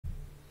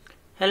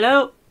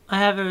Hello, I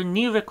have a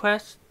new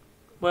request.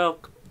 Well,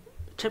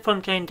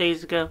 from 10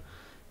 days ago.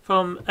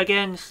 From,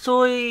 again,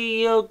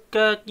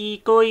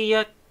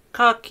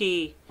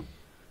 Soyogagigoyakaki.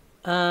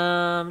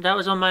 That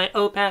was on my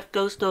Opath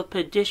Ghost of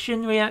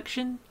Perdition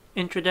reaction.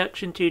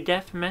 Introduction to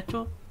death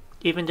metal.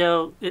 Even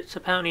though it's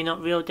apparently not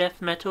real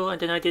death metal.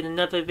 And then I did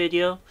another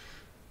video.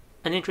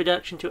 An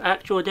introduction to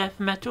actual death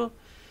metal.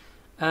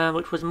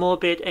 Which was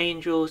Morbid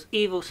Angels,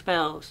 Evil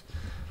Spells.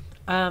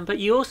 But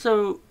you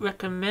also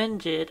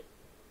recommended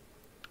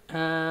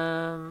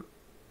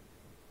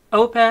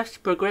Opath's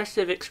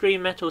progressive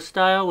extreme metal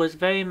style was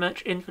very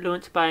much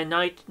influenced by a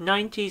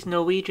 90s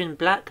Norwegian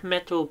black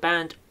metal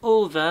band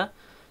Ulver,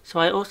 so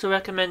I also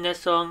recommend their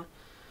song,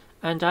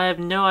 and I have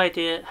no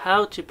idea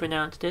how to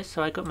pronounce this,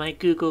 so I got my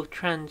Google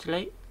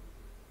Translate.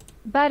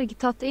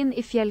 Bergtatt-Ind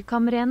I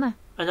Fjeldkamrene.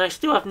 And I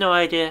still have no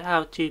idea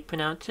how to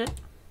pronounce it.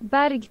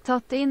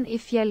 Bergtatt-Ind I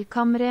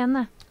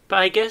Fjeldkamrene. But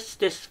I guess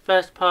this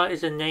first part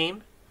is a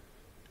name,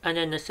 and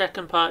then the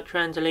second part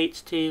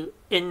translates to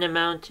In the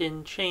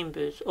Mountain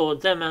Chambers, or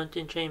The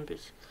Mountain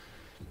Chambers.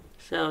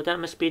 So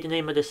that must be the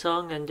name of the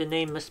song, and the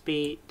name must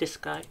be this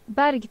guy.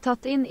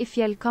 Bergtatt-Ind I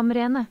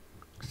Fjeldkamrene.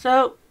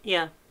 So,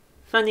 yeah.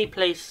 Funny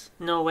place,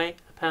 Norway,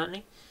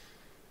 apparently.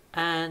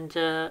 And,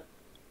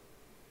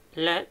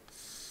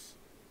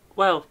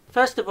 well,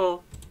 first of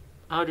all,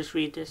 I'll just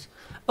read this.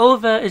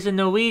 Ulver is a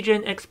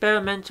Norwegian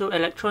experimental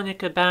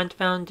electronica band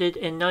founded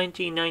in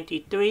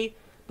 1993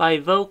 by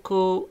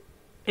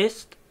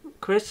vocalist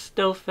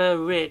Christopher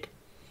Rigg.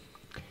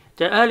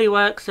 Their early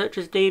work, such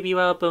as debut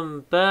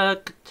album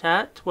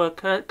Bergtatt, were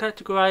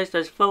categorized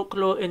as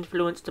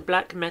folklore-influenced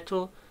black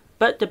metal,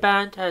 but the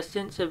band has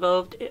since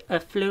evolved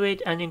a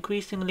fluid and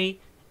increasingly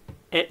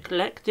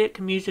eclectic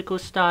musical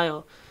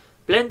style,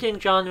 blending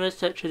genres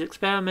such as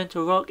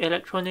experimental rock,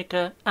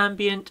 electronica,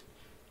 ambient,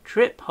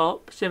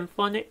 trip-hop,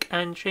 symphonic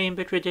and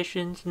chamber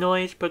traditions,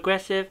 noise,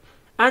 progressive,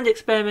 and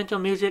experimental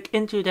music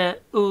into their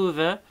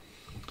Ulver.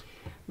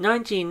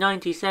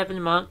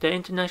 1997 marked their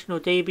international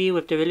debut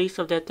with the release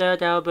of their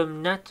third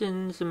album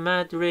Nattens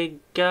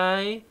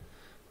Madrigal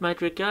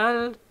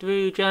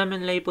through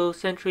German label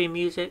Century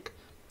Music.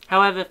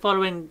 However,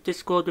 following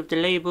discord with the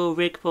label,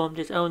 Rigg formed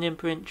his own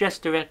imprint,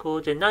 Jester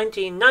Records, in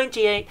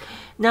 1998.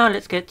 Now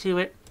let's get to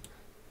it.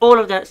 All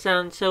of that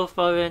sounds so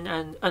foreign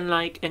and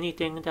unlike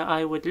anything that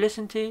I would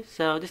listen to,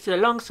 so this is a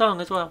long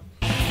song as well.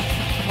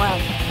 Wow.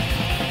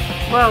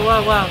 Wow,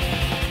 wow, wow.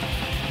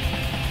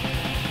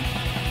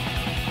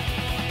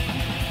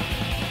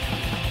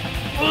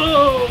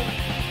 Whoa!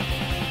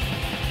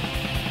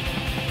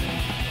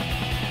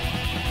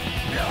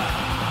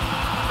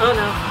 Oh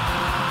no.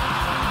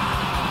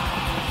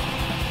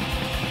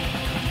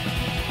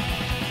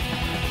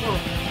 Oh.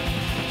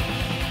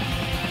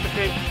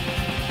 Okay.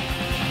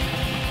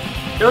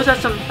 Those are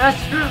some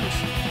fast drums.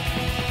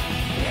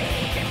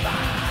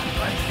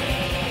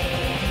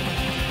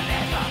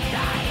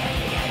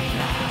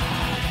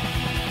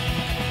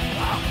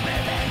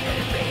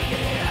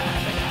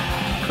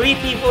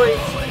 Creepy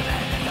voice.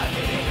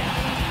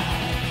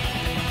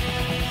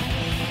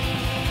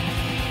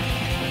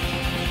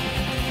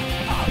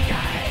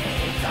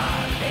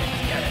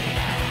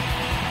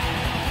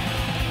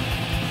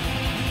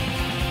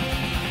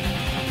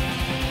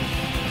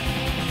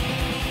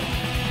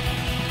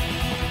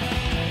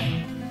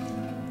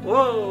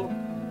 Whoa!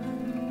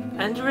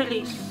 And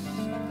release.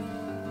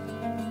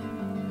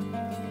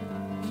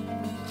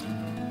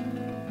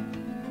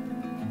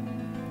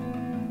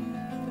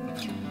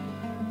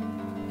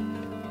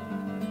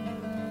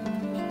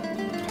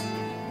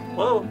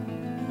 Whoa!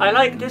 I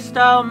like this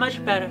style much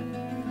better.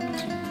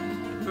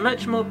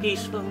 Much more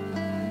peaceful.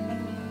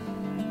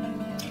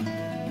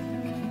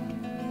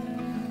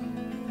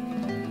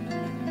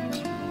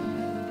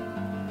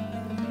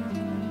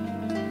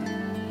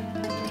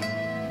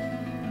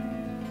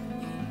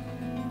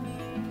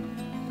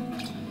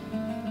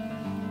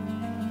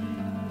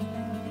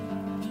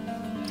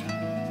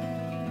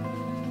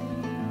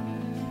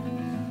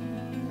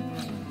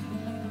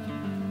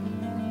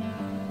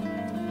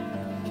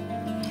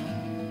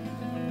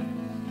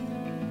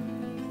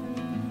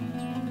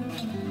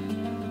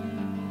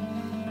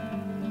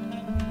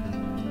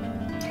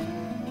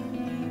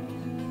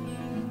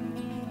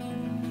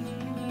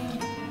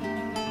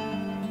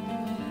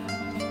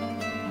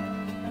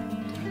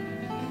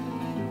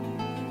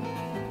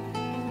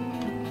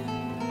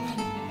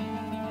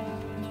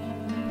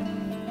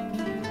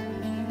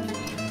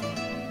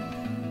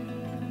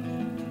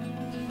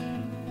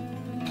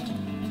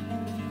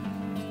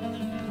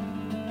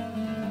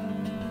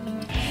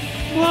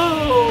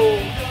 Whoa!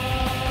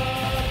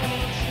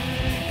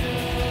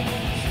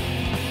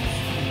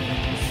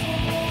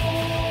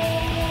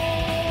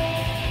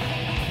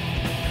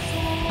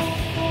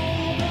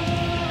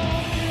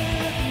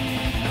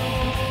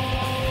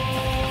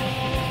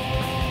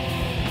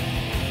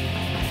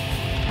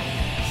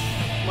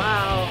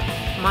 Wow,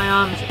 my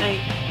arms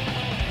ache.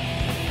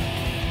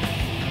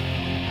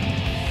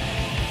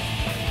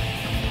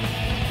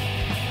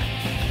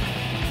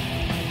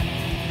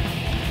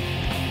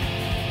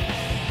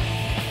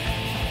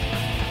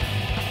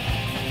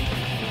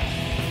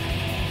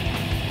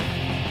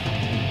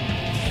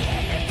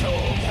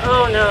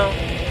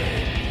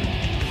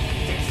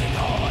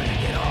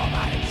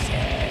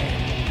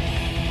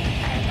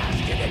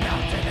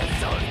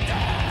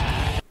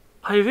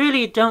 I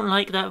really don't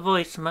like that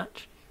voice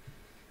much,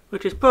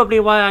 which is probably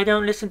why I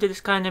don't listen to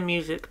this kind of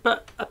music.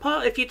 But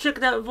apart, if you took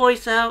that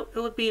voice out, it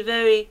would be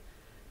very,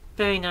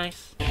 very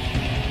nice.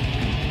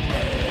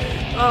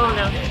 Oh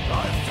no.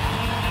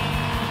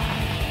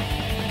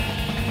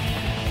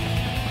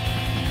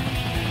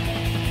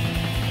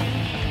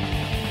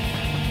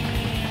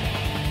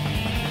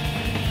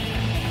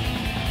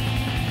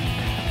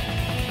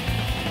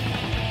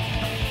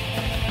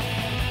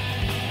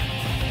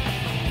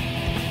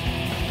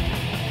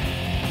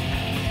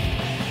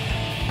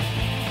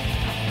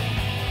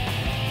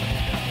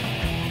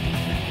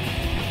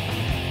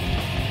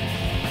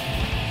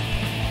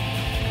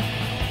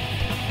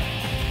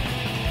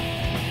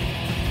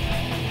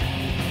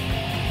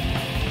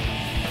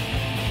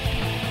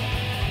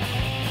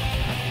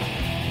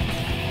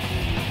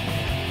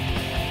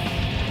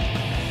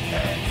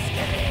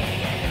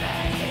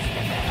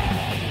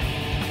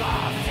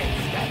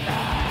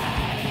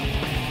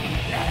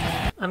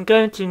 I'm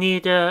going to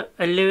need a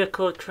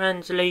lyrical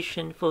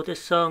translation for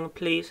this song,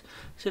 please.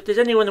 So if there's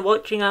anyone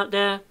watching out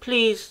there,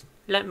 please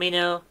let me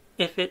know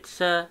if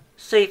it's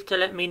safe to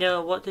let me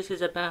know what this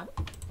is about.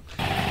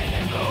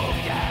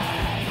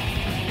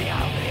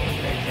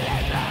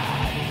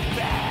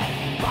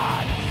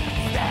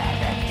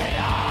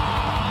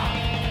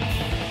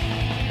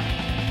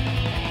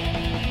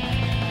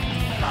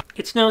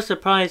 It's no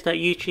surprise that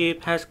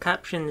YouTube has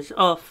captions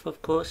off,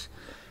 of course.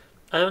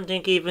 I don't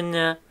think even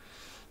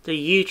the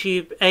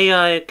YouTube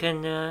AI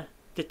can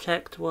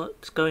detect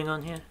what's going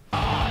on here.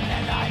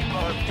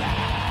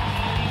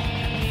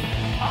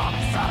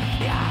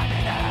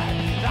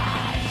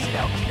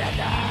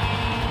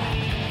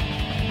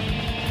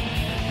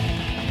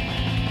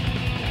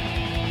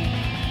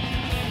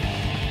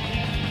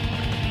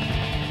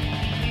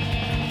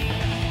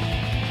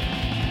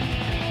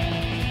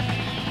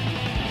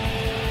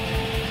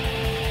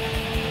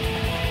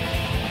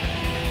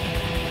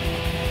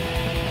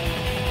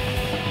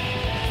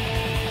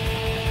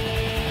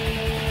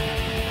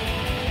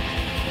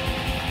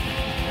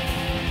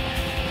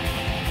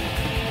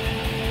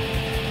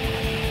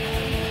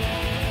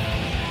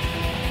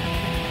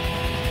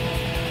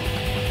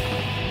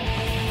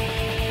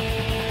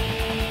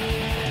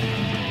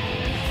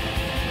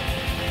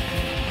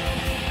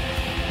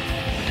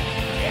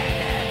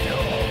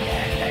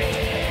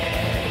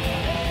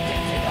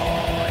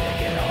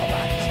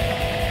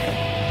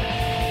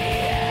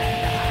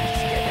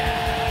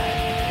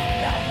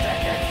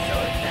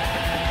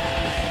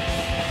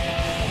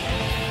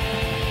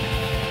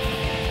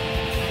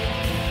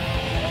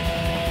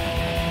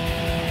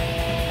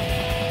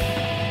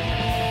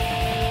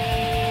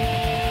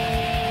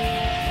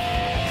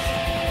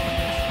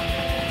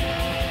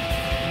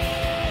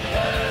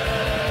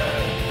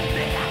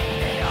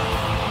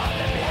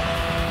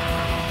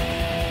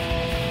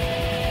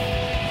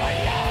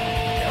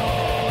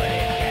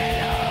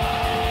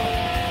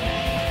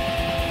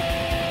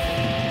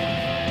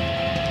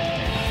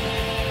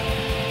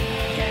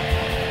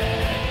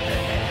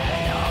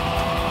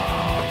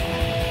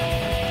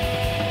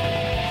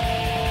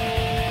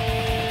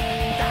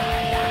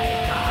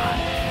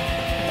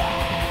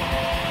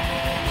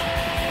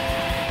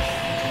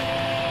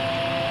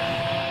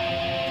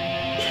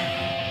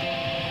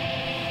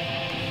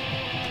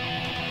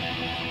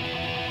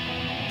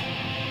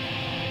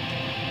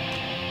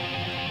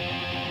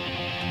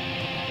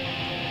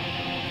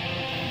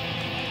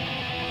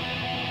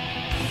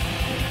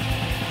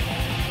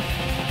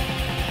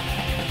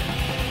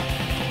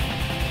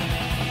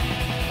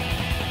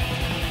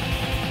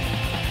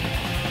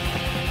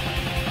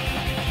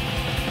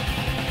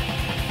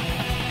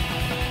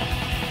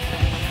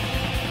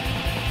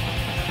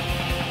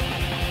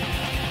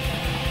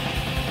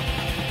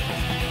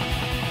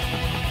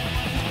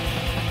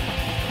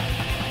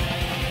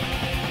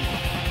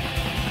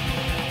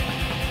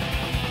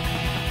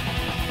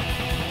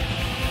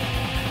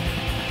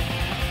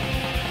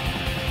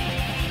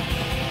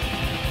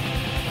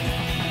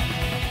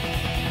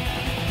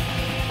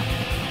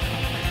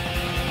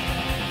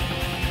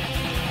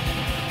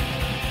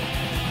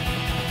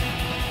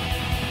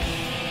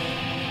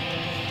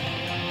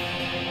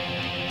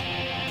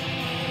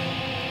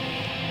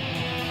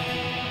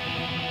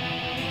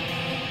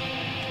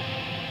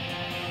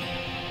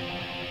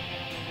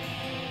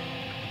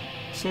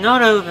 It's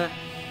not over.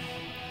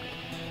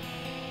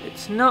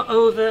 It's not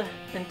over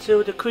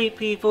until the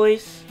creepy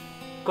voice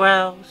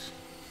growls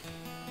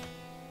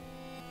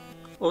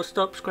or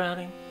stops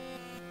growling.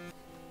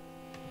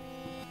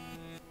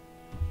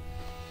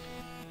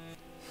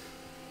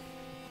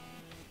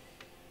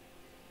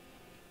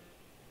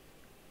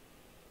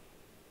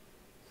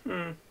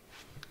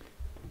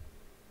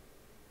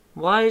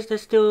 Why is there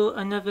still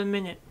another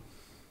minute?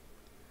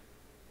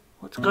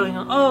 What's going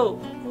on? Oh,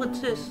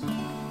 what's this?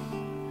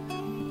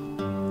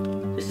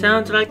 This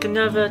sounds like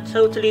another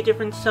totally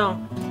different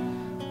song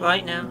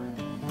right now.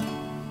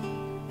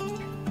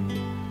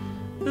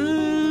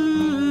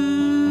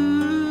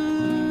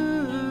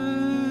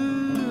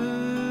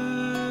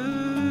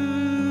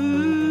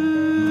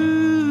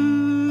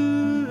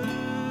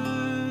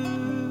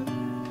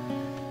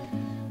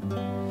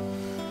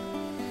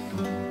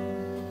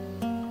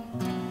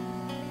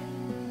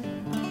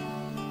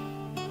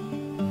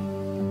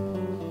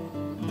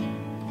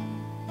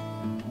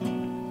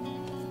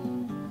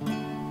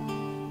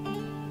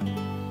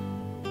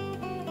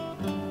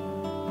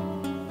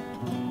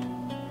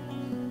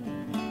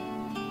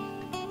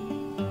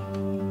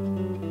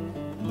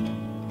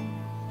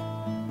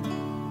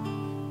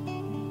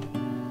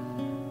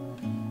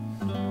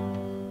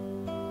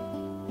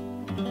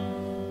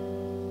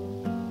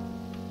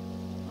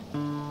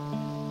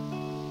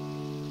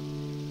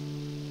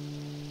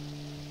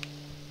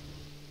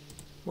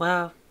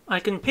 Well,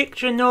 I can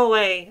picture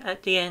Norway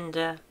at the end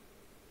there,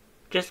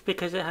 just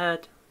because it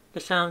had the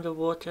sound of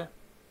water.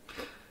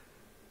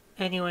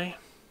 Anyway,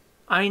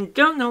 I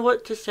don't know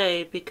what to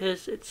say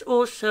because it's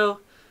also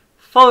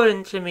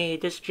foreign to me,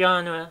 this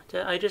genre,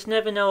 that I just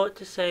never know what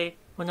to say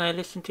when I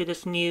listen to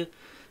this new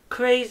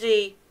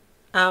crazy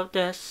out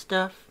there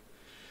stuff.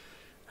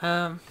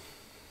 You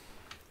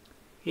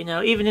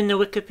know, even in the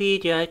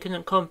Wikipedia I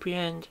couldn't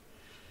comprehend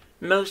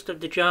most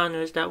of the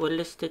genres that were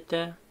listed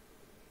there.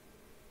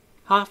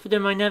 Half of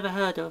them I never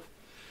heard of.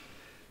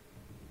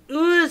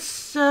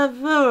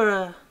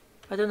 Ulver.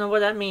 I don't know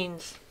what that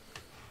means.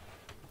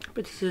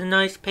 But this is a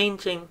nice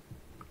painting.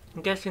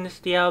 I'm guessing this is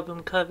the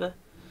album cover.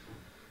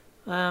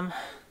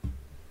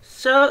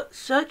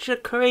 Such a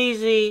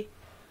crazy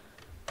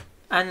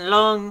and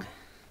long,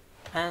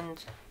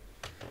 and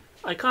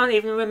I can't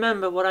even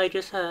remember what I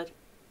just heard.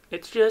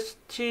 It's just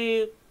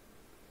too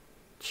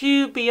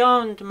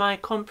beyond my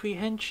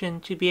comprehension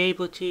to be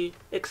able to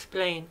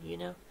explain, you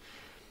know.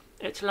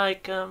 It's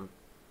like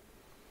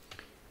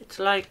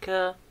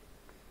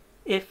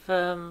if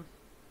a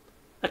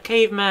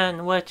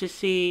caveman were to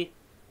see,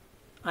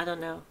 I don't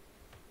know,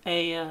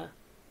 a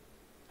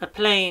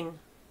plane.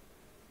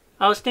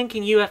 I was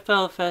thinking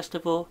UFO first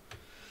of all,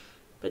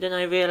 but then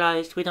I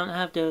realized we don't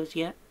have those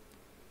yet.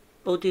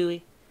 Or do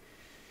we?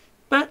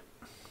 But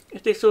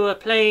if they saw a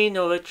plane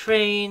or a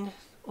train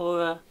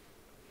or a...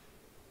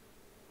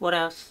 what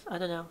else? I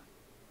don't know.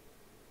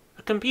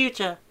 A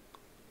computer.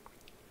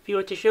 If you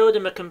were to show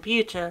them a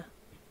computer,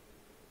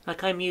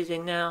 like I'm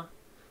using now,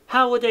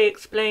 how would they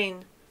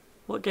explain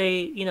what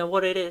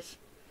what it is?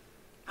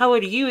 How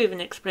would you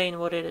even explain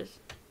what it is?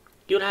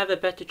 You'll have a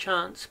better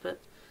chance, but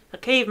a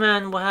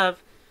caveman will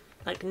have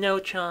like no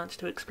chance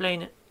to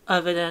explain it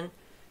other than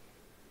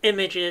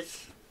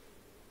images.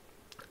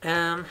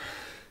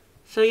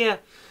 So yeah,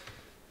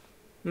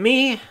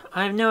 me,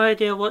 I have no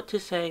idea what to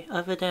say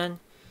other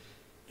than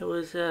it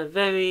was a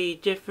very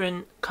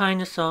different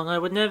kind of song. I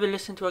would never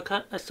listen to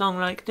a song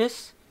like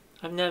this.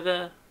 I've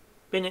never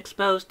been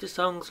exposed to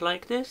songs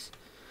like this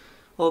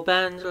or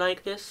bands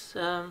like this.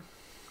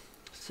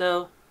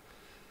 So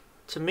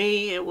to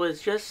me it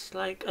was just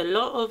like a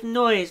lot of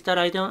noise that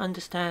I don't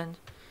understand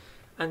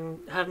and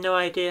have no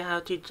idea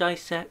how to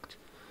dissect.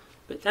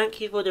 But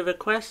thank you for the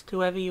request,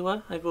 whoever you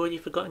are. I've already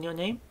forgotten your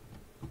name.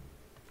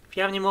 If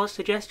you have any more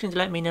suggestions,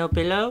 let me know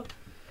below.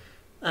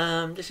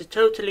 This is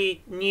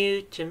totally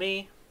new to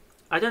me.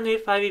 I don't know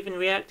if I've even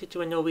reacted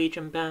to a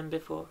Norwegian band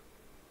before.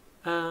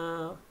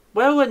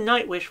 Where were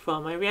Nightwish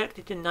from? I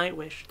reacted to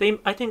Nightwish.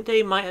 I think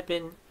they might have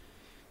been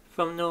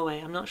from Norway.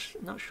 I'm not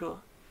sure.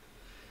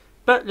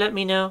 But let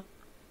me know.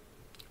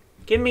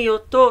 Give me your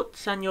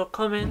thoughts and your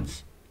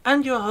comments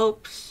and your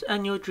hopes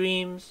and your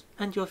dreams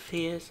and your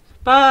fears.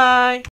 Bye!